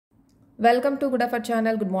Welcome to Good Effort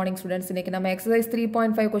channel. Good morning students. இன்னைக்கு நம்ம exercise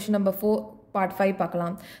 3.5 question number 4 part 5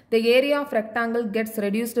 பார்க்கலாம். The area of rectangle gets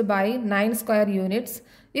reduced by 9 square units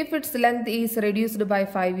if its length is reduced by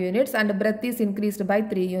 5 units and breadth is increased by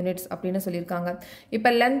 3 units அப்படினு சொல்லிருக்காங்க.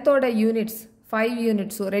 இப்ப length ஓட units 5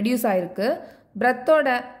 units reduce ஆயிருக்கு. breadth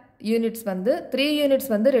ஓட units வந்து 3 units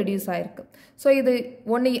வந்து reduce ஆயிருக்கு. So இது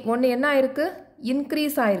ஒன்னு என்ன ஆயிருக்கு?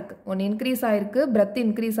 increase ஆயிருக்கு. ஒன்னு increase ஆயிருக்கு, breadth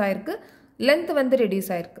increase ஆயிருக்கு, length வந்து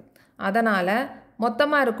reduce ஆயிருக்கு. அதனால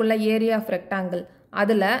மொத்தமா இருக்குள்ள ஏரியா ஆஃப் ரெக்டாங்கிள்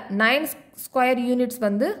அதுல 9 ஸ்கொயர் யூனிட்ஸ்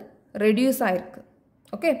வந்து ரெடியூஸ் ஆயிருக்கு.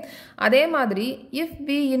 ஓகே, அதே மாதிரி if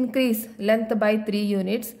we increase length by 3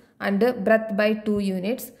 units and breadth by 2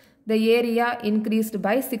 units the area increased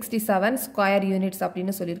by 67 square units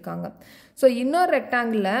அப்படினு சொல்லிருக்காங்க. சோ இன்னொரு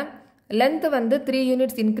ரெக்டாங்கிள்ல length வந்து 3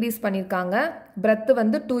 units increase பண்ணிருக்காங்க, breadth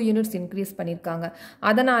வந்து 2 units increase பண்ணிருக்காங்க.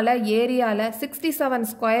 அதனால ஏரியால 67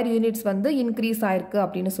 square units வந்து increase ஆயிருக்கு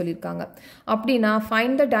அப்படினு சொல்லிருக்காங்க. அப்படினா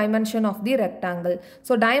find the dimension of the rectangle.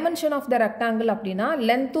 So dimension of the rectangle அப்படினா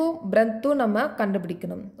length breadth நம்ம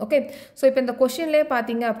கண்டுபிடிக்கணும். ஓகே, சோ இப்போ இந்த क्वेश्चनலயே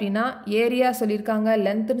பாத்தீங்க அப்படினா ஏரியா சொல்லிருக்காங்க,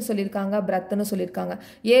 length னு சொல்லிருக்காங்க, breadth னு சொல்லிருக்காங்க.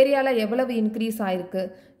 ஏரியால எவ்வளவு increase ஆயிருக்கு,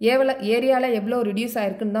 ஏரியால எவ்வளவு reduce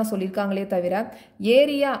ஆயிருக்குன்னு தான் சொல்லிருக்காங்களே தவிர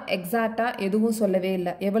ஏரியா எக்ஸாக்ட்டா எதுவும் சொல்லவே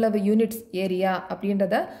இல்லை. எவ்வளவு யூனிட்ஸ் ஏரியா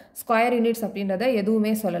அப்படின்றத ஸ்கொயர் யூனிட்ஸ் அப்படின்றத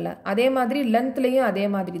எதுவுமே சொல்லல. அதே மாதிரி லென்த்லயும் அதே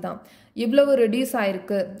மாதிரி தான் இவ்வளவு ரெடியூஸ்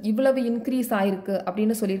ஆயிருக்கு, இவ்வளவு இன்க்ரீஸ் ஆயிருக்கு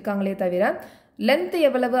அப்படின்னு சொல்லியிருக்காங்களே தவிர லென்த்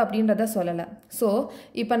எவ்வளவு அப்படின்றத சொல்லல. ஸோ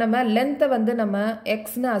இப்போ நம்ம லென்த்தை வந்து நம்ம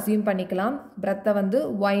எக்ஸ்னு அசியூம் பண்ணிக்கலாம், பிரெத்தை வந்து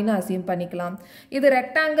ஒய்னு அசியூம் பண்ணிக்கலாம். இது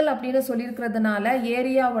ரெக்டாங்கிள் அப்படின்னு சொல்லியிருக்கிறதுனால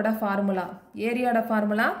ஏரியாவோட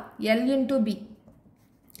formula L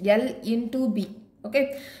into B. Okay,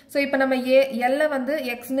 so இப்போ நம்ம எல்லை வந்து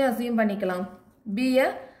எக்ஸ்னு அசியூம் பண்ணிக்கலாம், பியை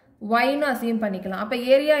ஒய்னு அசியூம் பண்ணிக்கலாம். அப்போ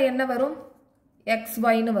ஏரியா என்ன வரும்? எக்ஸ்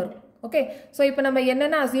ஒய்னு வரும். ஓகே, ஸோ இப்போ நம்ம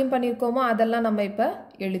என்னென்ன அசியூம் பண்ணியிருக்கோமோ அதெல்லாம் நம்ம இப்போ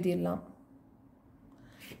எழுதிடலாம்.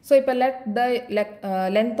 So, இப்போ let the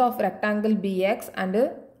length of rectangle be x and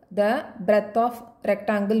the breadth of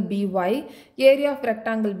rectangle be y, area of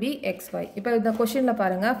rectangle be xy. இப்போ இந்த questionல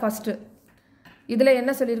பாருங்க, first இதில்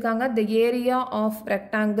என்ன சொல்லியிருக்காங்க? The area of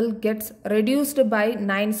rectangle gets reduced by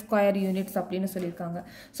 9 square units அப்படின்னு சொல்லியிருக்காங்க.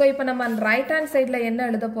 ஸோ இப்போ நம்ம ரைட் ஹேண்ட் சைடில் என்ன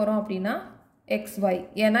எழுத போகிறோம் அப்படின்னா xy,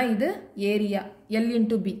 ஏன்னா இது area L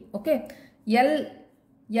into B. Okay,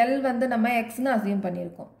 L வந்து நம்ம எக்ஸ்னு அசியூம்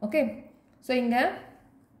பண்ணியிருக்கோம். ஓகே, ஸோ இங்கே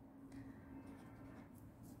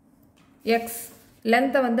எக்ஸ்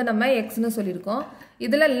லென்த்தை வந்து நம்ம எக்ஸ்னு சொல்லியிருக்கோம்.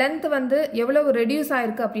 இதில் லென்த் வந்து எவ்வளவு ரெடியூஸ்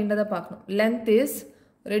ஆயிருக்கு அப்படின்றத பார்க்கணும். Length is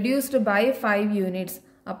reduced by 5 units.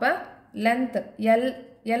 அப்போ லென்த்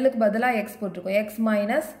எல்லுக்கு பதிலாக எக்ஸ் போட்டிருக்கோம், எக்ஸ்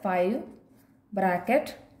மைனஸ் 5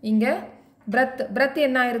 பிராக்கெட். இங்கே பிரெத்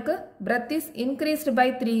என்ன ஆயிருக்கு? Breadth is increased by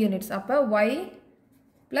 3 units. அப்போ ஒய்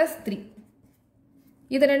ப்ளஸ் 3.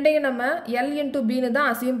 இது ரெண்டையும் நம்ம L into Bன்னு தான்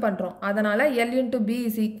அசியூம் பண்ணுறோம். அதனால் L into B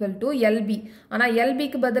is equal to LB. ஆனால்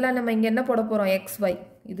LBக்கு பதிலாக நம்ம இங்கே என்ன போட போகிறோம்? XY.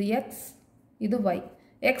 இது X, இது Y.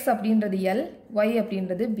 X அப்படின்றது L, Y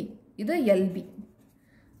அப்படின்றது B. இது LB.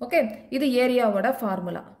 ஓகே, இது ஏரியாவோட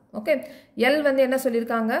ஃபார்முலா. ஓகே, L வந்து என்ன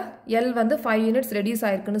சொல்லியிருக்காங்க? L வந்து 5 யூனிட்ஸ் ரெடியூஸ்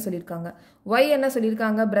ஆயிருக்குன்னு சொல்லியிருக்காங்க. Y என்ன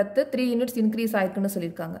சொல்லியிருக்காங்க? பிரெத் 3 யூனிட்ஸ் இன்க்ரீஸ் ஆயிருக்குன்னு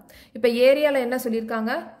சொல்லியிருக்காங்க. இப்போ ஏரியாவில் என்ன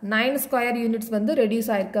சொல்லியிருக்காங்க? 9 ஸ்கொயர் யூனிட்ஸ் வந்து ரெடியூஸ்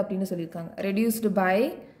ஆயிருக்கு அப்படின்னு சொல்லியிருக்காங்க. Reduced by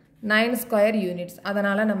 9 square units.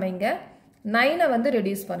 அதனால் நம்ம இங்கே 9 வந்து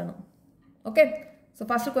ரெடியூஸ் பண்ணணும். ஓகே, ஸோ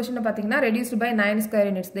ஃபர்ஸ்ட் கொஸ்டினை பார்த்தீங்கன்னா reduced by 9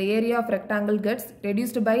 square units. The area of rectangle gets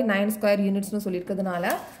reduced by 9 square யூனிட்ஸ்னு சொல்லியிருக்கிறதுனால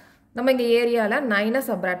நம்ம இங்கே ஏரியாவில் 9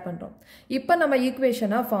 சப்ராக்ட் பண்ணுறோம். இப்போ நம்ம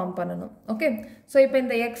ஈக்குவேஷனை ஃபார்ம் பண்ணணும். ஓகே, ஸோ இப்போ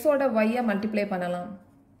இந்த எக்ஸோட ஒய்யை மல்டிப்ளை பண்ணலாம்.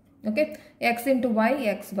 Okay, X into Y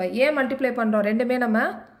X Y. ஏன் மல்டிப்ளை பண்ணுறோம்? ரெண்டுமே நம்ம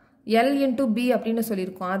எல் இன்ட்டு பி அப்படின்னு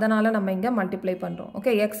சொல்லியிருக்கோம். அதனால் நம்ம இங்கே மல்டிப்ளை பண்ணுறோம்.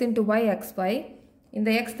 Okay, X into Y X Y.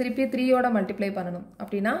 இந்த எக்ஸ் திருப்பி 3யோட மல்டிப்ளை பண்ணணும்.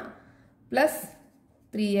 அப்படின்னா ப்ளஸ்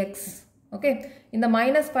 3x. ஓகே, இந்த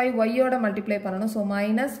மைனஸ் 5 ஒய்யோட மல்டிப்ளை பண்ணணும். So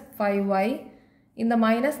minus 5y. இந்த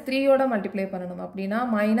மைனஸ் 3யோட மல்டிப்ளை பண்ணணும். அப்படின்னா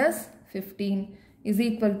minus 15 is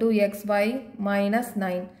equal to xy minus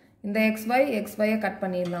 9. இந்த xyயை கட்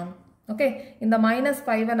பண்ணிடலாம். ஓகே, இந்த மைனஸ்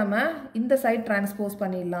 5ஐ நம்ம இந்த சைட் டிரான்ஸ்போஸ்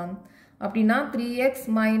பண்ணிடலாம். அப்படின்னா 3x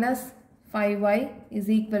minus 5y is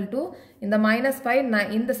equal to இந்த மைனஸ் 5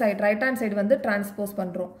 இந்த சைட் ரைட் ஹேண்ட் சைடு வந்து டிரான்ஸ்போஸ்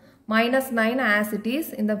பண்ணுறோம். மைனஸ் 9 ஆஸ் இட் இஸ்,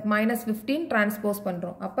 இந்த மைனஸ் 15 டிரான்ஸ்போஸ்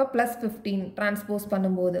பண்ணுறோம். அப்போ ப்ளஸ் 15 டிரான்ஸ்போஸ்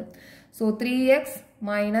பண்ணும்போது so 3x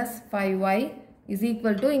minus 5y is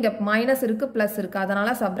equal to இங்கே மைனஸ் இருக்குது ப்ளஸ் இருக்குது,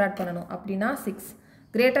 அதனால் சப்ராக்ட் பண்ணணும். அப்படின்னா 6.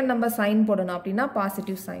 கிரேட்டர் நம்பர் சைன் போடணும். அப்படின்னா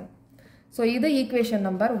பாசிட்டிவ் சைன். ஸோ இது ஈக்குவேஷன்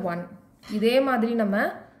நம்பர் 1. இதே மாதிரி நம்ம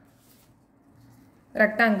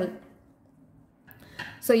ரெக்டாங்கிள்.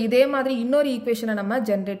 ஸோ இதே மாதிரி இன்னொரு ஈக்குவேஷனை நம்ம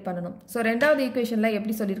ஜென்ரேட் பண்ணணும். ஸோ ரெண்டாவது ஈக்குவேஷனில்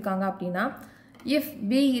எப்படி சொல்லியிருக்காங்க அப்படின்னா if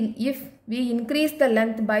we increase the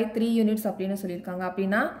length by 3 units அப்படினு சொல்லிருக்காங்க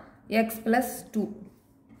அப்படினா x plus 2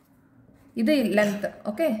 இது length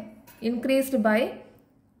okay increased by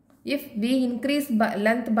if we increase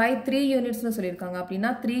length by 3 units னு சொல்லிருக்காங்க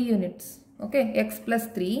அப்படினா 3 units okay x plus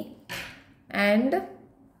 3 and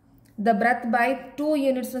the breadth by 2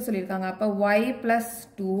 units னு சொல்லிருக்காங்க அப்ப y plus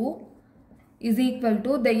 2 is equal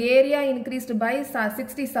to the area increased by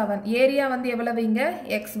 67 area வந்து எவ்வளவு இங்க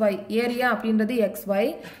xy area அப்படின்றது xy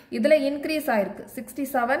இதுல increase ஆயிருக்கு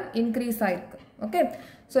 67 increase ஆயிருக்கு okay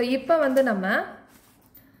so இப்போ வந்து நம்ம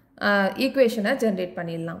ஈக்குவேஷனை ஜெனரேட்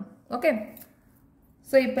பண்ணிடலாம் okay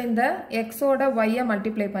so இப்போ இந்த x ஓட y ஐ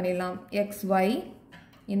மல்டிப்ளை பண்ணிடலாம் xy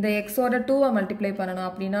இந்த x ஓட 2 ஐ மல்டிப்ளை பண்ணனும்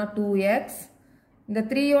அப்படினா 2x இந்த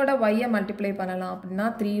 3 ஓட y ஐ மல்டிப்ளை பண்ணலாம் அப்படினா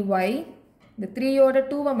 3y இந்த 3 ஓட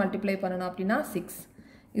 2 ஐ மல்டிப்ளை பண்ணனும் அப்படினா 6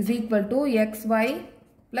 is equal to xy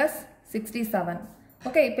plus 67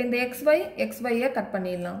 okay இப்போ இந்த xy ஐ கட்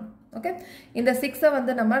பண்ணிடலாம் okay இந்த 6 ஐ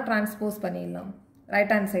வந்து நம்ம டிரான்ஸ்போஸ் பண்ணிடலாம்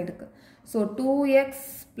ரைட் ஹேண்ட் சைடுக்கு so 2x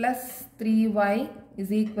plus 3y is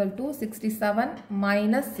equal to 67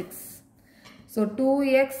 minus 6 so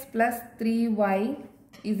 2x plus 3y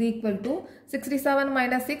is equal to 67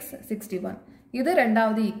 minus 6 61 இது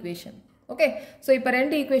இரண்டாவது ஈக்குவேஷன் okay so இப்போ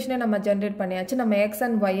ரெண்டு ஈக்குவேஷனை நம்ம ஜெனரேட் பண்ணியாச்சு நம்ம x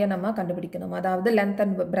and y ஐ நம்ம கண்டுபிடிக்கணும் அதாவது length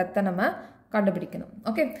and breadth நம்ம கண்டுபிடிக்கணும்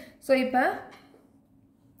okay so இப்போ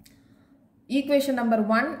ஈக்குவேஷன் நம்பர்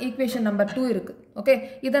 1 ஈக்குவேஷன் நம்பர் 2 இருக்கு okay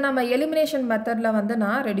இத நம்ம எலிமினேஷன் மெத்தட்ல வந்து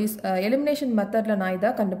நான் எலிமினேஷன் மெத்தட்ல நான் இத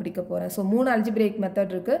கண்டுபிடிக்க போறேன் so மூணு அல்ஜிப்ரேக்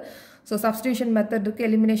மெத்தட் இருக்கு so சப்ஸ்டிடியூஷன் மெத்தட் இருக்கு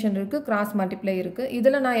எலிமினேஷன் இருக்கு கிராஸ் மல்டிப்ளை இருக்கு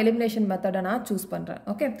இதுல நான் எலிமினேஷன் மெத்தட நான் சூஸ் பண்றேன்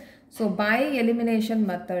okay so by elimination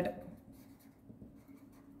method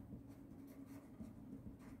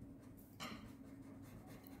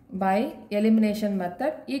by elimination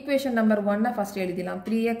method equation number 1 first எழுதிலாம்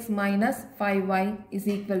 3x minus 5y is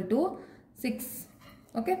equal to 6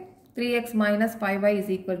 okay 3x minus 5y is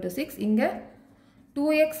equal to 6 இங்க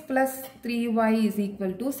 2x plus 3y is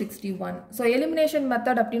equal to 61 so elimination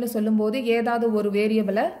method அப்படினு சொல்லும்போது ஏதாவது ஒரு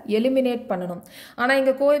வேரியபிளை eliminate பண்ணனும் ஆனா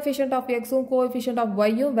இங்க coefficient of x um coefficient of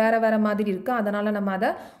y உம் வேற மாதிரி இருக்கு அதனால நம்ம அத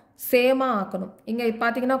சேமா ஆக்கணும் இங்க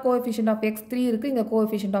பாத்தீங்கன்னா coefficient of x3 இருக்கு இங்க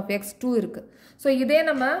coefficient of x2 இருக்கு so இதே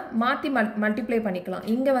நம்ம மாத்தி மல்டிப்ளை பண்ணிக்கலாம்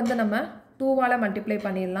இங்க வந்து நம்ம 2 ஆல மல்டிப்ளை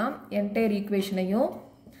பண்ணிடலாம் என்டையர் ஈக்குவேஷனையும்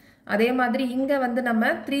அதே மாதிரி இங்க வந்து நம்ம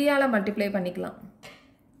 3 ஆல மல்டிப்ளை பண்ணிக்கலாம்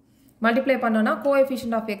மல்டிப்ளை பண்ணோம்னா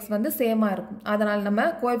coefficient of x வந்து சேமா இருக்கும் அதனால நம்ம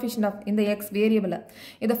coefficient of இந்த x வேரியபிளை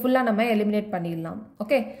இத ஃபுல்லா நம்ம எலிமினேட் பண்ணிடலாம்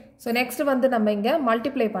ஓகே சோ நெக்ஸ்ட் வந்து நம்ம இங்க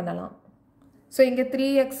மல்டிப்ளை பண்ணலாம் சோ இங்க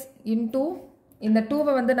 3x into இந்த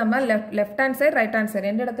 2 வந்து நம்ம left hand side right hand side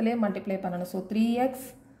ரெண்டு இடத்துலயே மல்டிப்ளை பண்ணனும் so 3x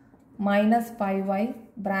minus 5y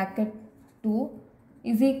bracket 2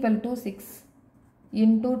 is equal to 6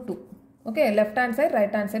 into 2 okay left hand side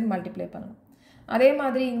right hand side multiply பண்ணனும் அதே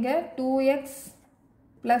மாதிரி இங்க 2x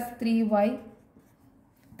plus 3y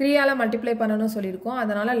 3 ஆல மல்டிப்ளை பண்ணனும் சொல்லிருக்கோம்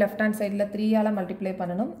அதனால left hand sideல 3 ஆல மல்டிப்ளை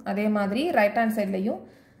பண்ணனும் அதே மாதிரி right hand sideலயும்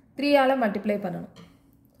 3 ஆல மல்டிப்ளை பண்ணனும்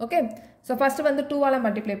okay so first வந்து 2 ஆல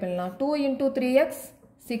மல்டிப்ளை பண்ணலாம் 2 into 3x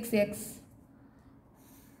 6x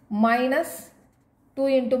minus 2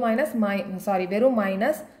 into minus sorry வெறும்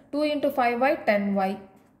minus 2 into 5y 10y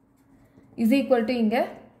is equal to இங்க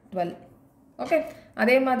 12 okay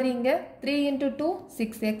அதே மாதிரி இங்க 3 into 2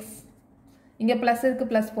 6x இங்க plus இருக்கு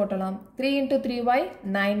plus போடலாம் 3 into 3y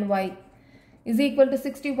 9y is equal to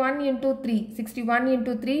 61 into 3 61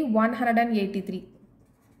 into 3 183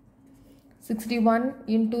 61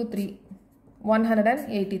 into 3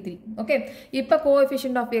 183 okay இப்போ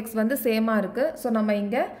coefficient of x வந்து சேமா இருக்கு சோ நம்ம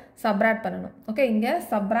இங்க சப்ட்ராக்ட் பண்ணனும் okay இங்க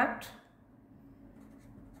சப்ட்ராக்ட்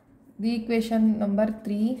the equation number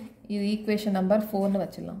 3 இது equation number 4 னு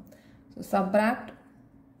வச்சிடலாம் so subtract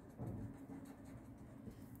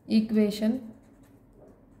equation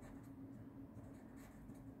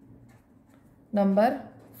number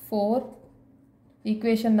 4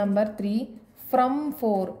 equation number 3 from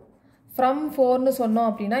 4 from 4 னு சொன்னோம்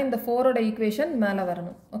அப்படினா இந்த 4 ஓட ஈக்குவேஷன் மேல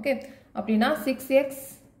வரணும் ஓகே அப்படினா 6x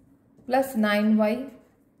plus 9y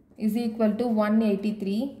is equal to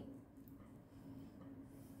 183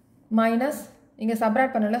 minus இங்க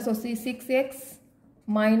சப்ட்ராக்ட் பண்ணல so 6x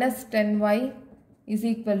minus 10y is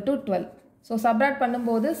equal to 12 so subtract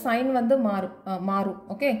பண்ணும்போது சைன் வந்து மாறும்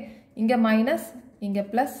ஓகே இங்க மைனஸ் இங்க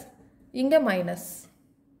பிளஸ் இங்க மைனஸ்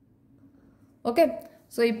ஓகே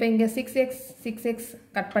so இப்போ இங்க 6x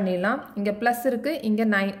கட் பண்ணிடலாம் இங்க பிளஸ் இருக்கு இங்க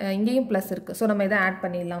இங்கேயும் பிளஸ் இருக்கு so நம்ம இத ஆட்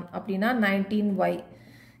பண்ணிடலாம் அப்படினா 19y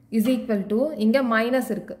is equal to இங்க மைனஸ்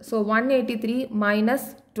இருக்கு so 183 minus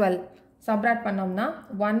 12 சப்ராக்ட் பண்ணோம்னா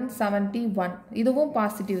 171. இதுவும்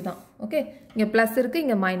பாசிட்டிவ் தான். ஓகே, இங்கே ப்ளஸ் இருக்குது,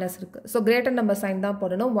 இங்கே மைனஸ் இருக்குது. ஸோ கிரேட்டர் நம்பர் சைன் தான்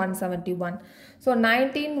போடணும். 171. So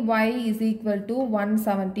 19y is equal to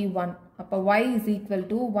 171. அப்போ y is equal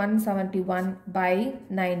to 171 by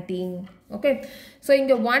 19. Okay, so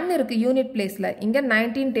இங்கே 1 இருக்குது யூனிட் பிளேஸில், இங்கே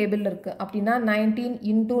 19 டேபிள் இருக்குது. அப்படின்னா 19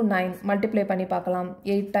 into 9 மல்டிப்ளை பண்ணி பார்க்கலாம்.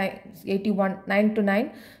 8 times 81. 9 to 9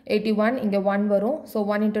 81. இங்கே 1 வரும். So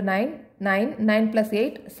 1 into 9 9. 9 plus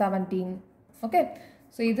 8 17. Okay,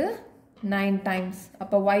 so இது 9 times.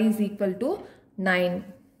 அப்போ y is equal to 9.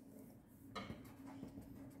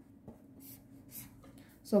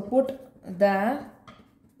 So put the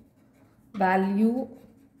value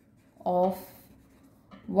of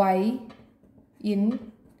y in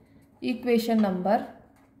equation number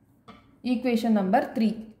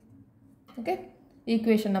 3. Okay,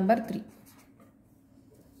 equation number 3.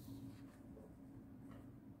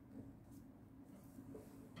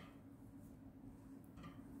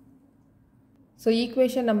 So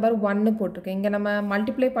equation number 1 போட்டிருக்கேன். இங்கே நம்ம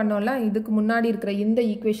மல்டிப்ளை பண்ணோம்ல, இதுக்கு முன்னாடி இருக்கிற இந்த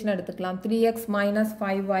ஈக்குவேஷன் எடுத்துக்கலாம். 3x minus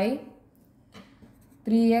 5y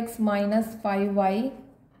 3x minus 5y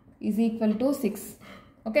is equal to 6.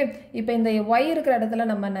 Okay, இப்போ இந்த y இருக்கிற இடத்துல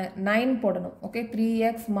நம்ம 9 போடணும். Okay,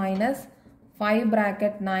 3x minus 5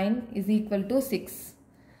 bracket 9 is equal to 6.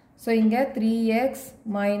 So இங்கே 3x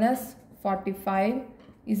minus 45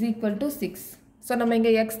 is equal to 6. So நம்ம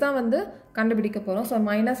இங்கே x தான் வந்து கண்டுபிடிக்க போகிறோம். ஸோ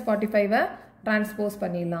minus 45 transpose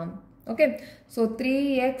பண்ணிடலாம். Okay, so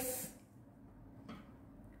 3x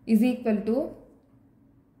is equal to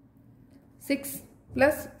 6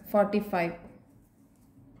 plus 45.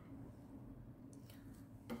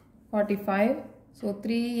 So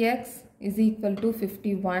 3x is equal to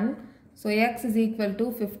 51. So x is equal to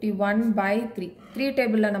 51 by 3. 3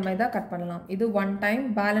 table நம்ம இதை கட் பண்ணலாம். இது 1 time,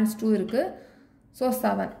 balance 2 இருக்கு. So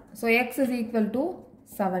 7. So x is equal to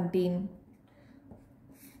 17.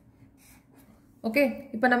 Okay,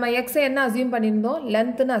 இப்போ நம்ம x என்ன assume பண்ணியிருந்தோம்?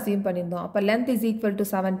 லென்த்னு assume பண்ணியிருந்தோம். அப்போ length is equal to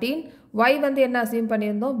 17. y வந்து என்ன அசியூம்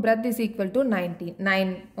பண்ணியிருந்தோம்? Breadth is equal to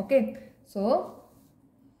 9. Okay, so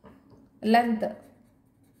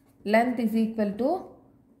length is equal to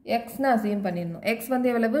எக்ஸ்னு அசியூம் பண்ணியிருந்தோம். எக்ஸ் வந்து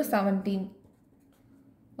எவ்வளவு? 17.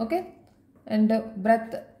 Okay, and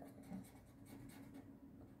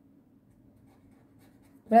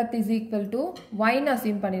breadth is equal to yன்னு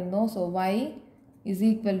assume பண்ணியிருந்தோம். So y is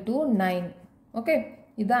equal to 9. Okay,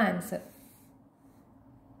 இதுதான் answer.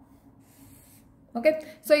 Okay,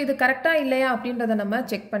 so இது கரெக்டாக இல்லையா அப்படின்றத நம்ம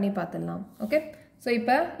செக் பண்ணி பார்த்துடலாம். ஓகே, ஸோ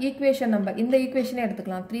இப்போ ஈக்குவேஷன் நம்பர், இந்த ஈக்குவேஷனே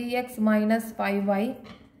எடுத்துக்கலாம். 3x minus 5y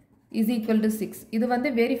is equal to 6. இது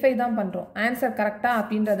வந்து வெரிஃபை தான் பண்ணுறோம். ஆன்சர் கரெக்டாக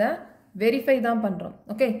அப்படின்றத வெரிஃபை தான் பண்ணுறோம்.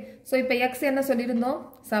 ஓகே, ஸோ இப்போ எக்ஸ் என்ன சொல்லியிருந்தோம்?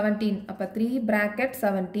 17. அப்போ 3 bracket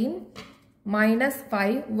 17 minus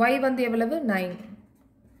 5, y வந்து எவ்வளவு? 9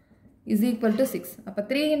 is equal to 6. அப்போ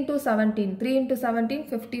 3 into 17, 3 into 17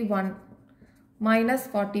 51 minus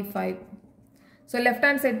 45. So left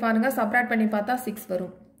hand side பாருங்கள், சப்ராக்ட் பண்ணி பார்த்தா 6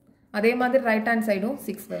 வரும். அதே மாதிரி ரைட் ஹேண்ட் சைடும்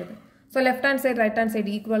 6 வருது. So left hand side right hand side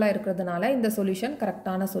ஈக்குவலாக இருக்கிறதுனால இந்த சொல்யூஷன்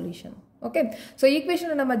கரெக்டான சொல்யூஷன். ஓகே, ஸோ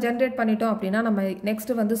ஈக்குவேஷனை நம்ம ஜென்ரேட் பண்ணிட்டோம் அப்படின்னா நம்ம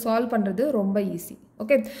நெக்ஸ்ட் வந்து சால்வ் பண்ணுறது ரொம்ப ஈஸி.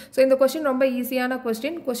 ஓகே, ஸோ இந்த கொஸ்டின் ரொம்ப ஈஸியான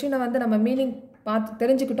கொஸ்டினை வந்து நம்ம மீனிங் பார்த்து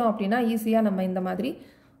தெரிஞ்சுக்கிட்டோம் அப்படின்னா ஈஸியாக நம்ம இந்த மாதிரி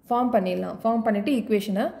ஃபார்ம் பண்ணிடலாம். ஃபார்ம் பண்ணிவிட்டு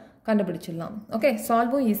ஈக்குவேஷனை கண்டுபிடிச்சிடலாம். ஓகே,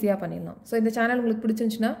 சால்வும் ஈஸியாக பண்ணிடலாம். ஸோ இந்த சேனல் உங்களுக்கு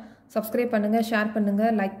பிடிச்சிருந்துச்சுன்னா சப்ஸ்கிரைப் பண்ணுங்கள், ஷேர்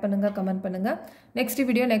பண்ணுங்கள், லைக் பண்ணுங்கள், கமெண்ட் பண்ணுங்கள். நெக்ஸ்ட்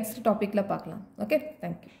வீடியோ நெக்ஸ்ட் டாப்பிக்கில் பார்க்கலாம். Okay,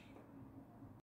 thank you.